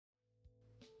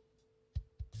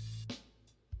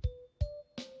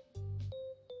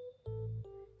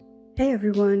Hey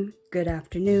everyone, good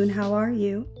afternoon, how are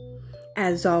you?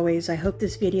 As always, I hope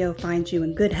this video finds you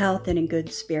in good health and in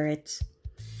good spirits.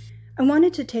 I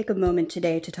wanted to take a moment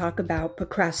today to talk about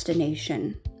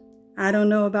procrastination. I don't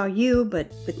know about you,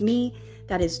 but with me,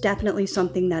 that is definitely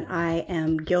something that I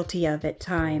am guilty of at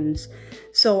times.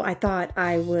 So I thought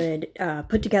I would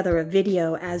put together a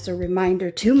video as a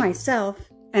reminder to myself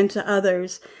and to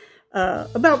others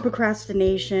about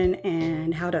procrastination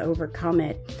and how to overcome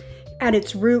it. At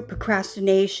its root,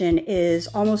 procrastination is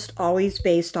almost always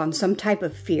based on some type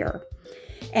of fear.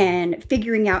 And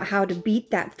figuring out how to beat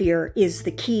that fear is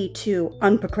the key to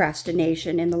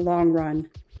unprocrastination in the long run.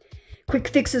 Quick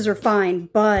fixes are fine,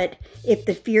 but if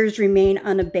the fears remain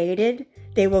unabated,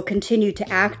 they will continue to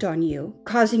act on you,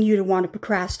 causing you to want to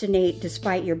procrastinate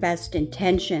despite your best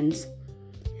intentions.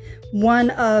 One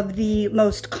of the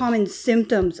most common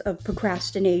symptoms of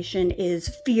procrastination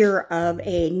is fear of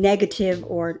a negative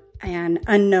or an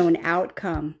unknown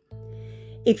outcome.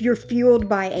 If you're fueled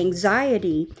by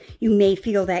anxiety, you may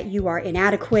feel that you are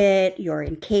inadequate, you're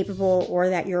incapable, or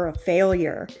that you're a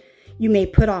failure. You may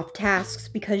put off tasks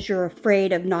because you're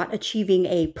afraid of not achieving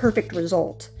a perfect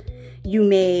result. You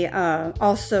may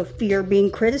also fear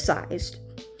being criticized.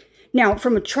 Now,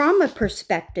 from a trauma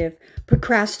perspective,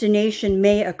 procrastination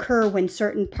may occur when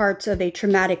certain parts of a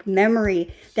traumatic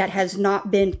memory that has not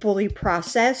been fully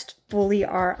processed fully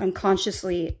are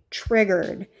unconsciously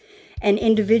triggered. An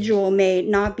individual may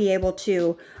not be able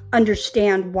to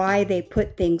understand why they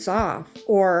put things off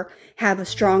or have a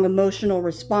strong emotional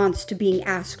response to being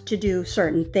asked to do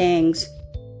certain things.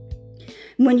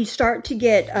 When you start to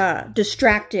get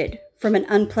distracted from an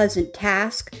unpleasant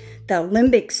task, the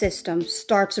limbic system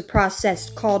starts a process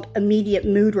called immediate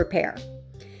mood repair.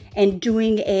 And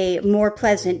doing a more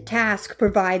pleasant task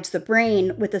provides the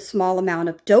brain with a small amount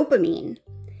of dopamine.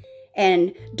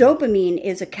 And dopamine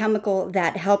is a chemical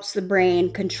that helps the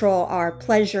brain control our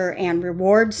pleasure and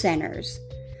reward centers.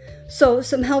 So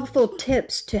some helpful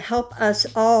tips to help us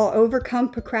all overcome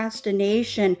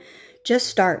procrastination: just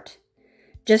start.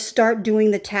 Just start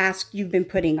doing the task you've been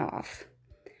putting off.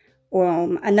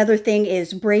 Another thing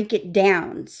is break it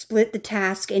down. Split the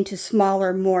task into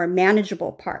smaller, more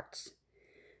manageable parts.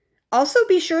 Also,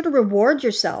 be sure to reward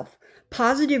yourself.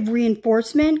 Positive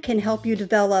reinforcement can help you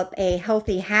develop a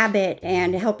healthy habit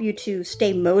and help you to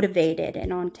stay motivated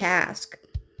and on task.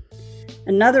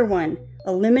 Another one,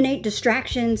 eliminate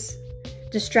distractions.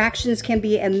 Distractions can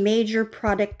be a major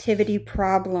productivity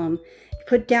problem.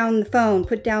 Put down the phone,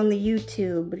 put down the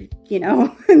YouTube,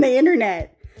 and the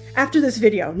internet. After this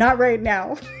video, not right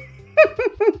now.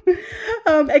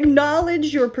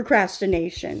 Acknowledge your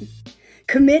procrastination.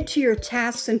 Commit to your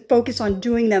tasks and focus on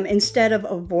doing them instead of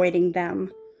avoiding them.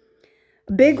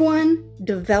 A big one,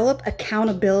 develop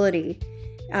accountability.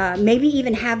 Maybe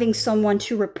even having someone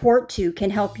to report to can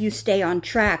help you stay on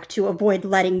track to avoid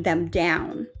letting them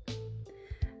down.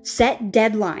 Set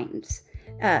deadlines.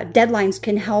 Deadlines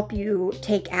can help you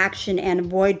take action and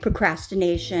avoid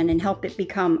procrastination and help it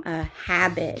become a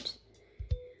habit.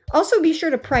 Also, be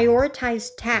sure to prioritize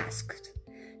tasks.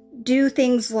 Do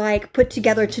things like put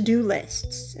together to-do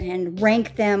lists and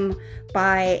rank them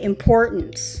by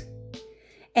importance.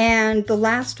 And the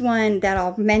last one that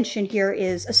I'll mention here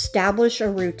is establish a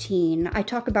routine. I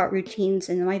talk about routines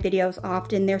in my videos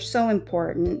often. They're so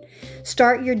important.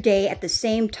 Start your day at the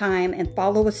same time and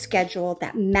follow a schedule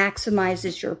that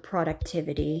maximizes your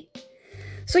productivity.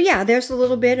 So yeah, there's a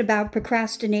little bit about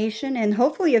procrastination and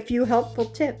hopefully a few helpful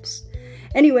tips.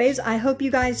 Anyways, I hope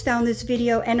you guys found this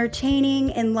video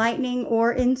entertaining, enlightening,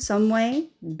 or in some way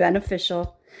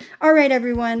beneficial. All right,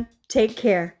 everyone, take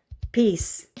care.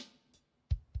 Peace.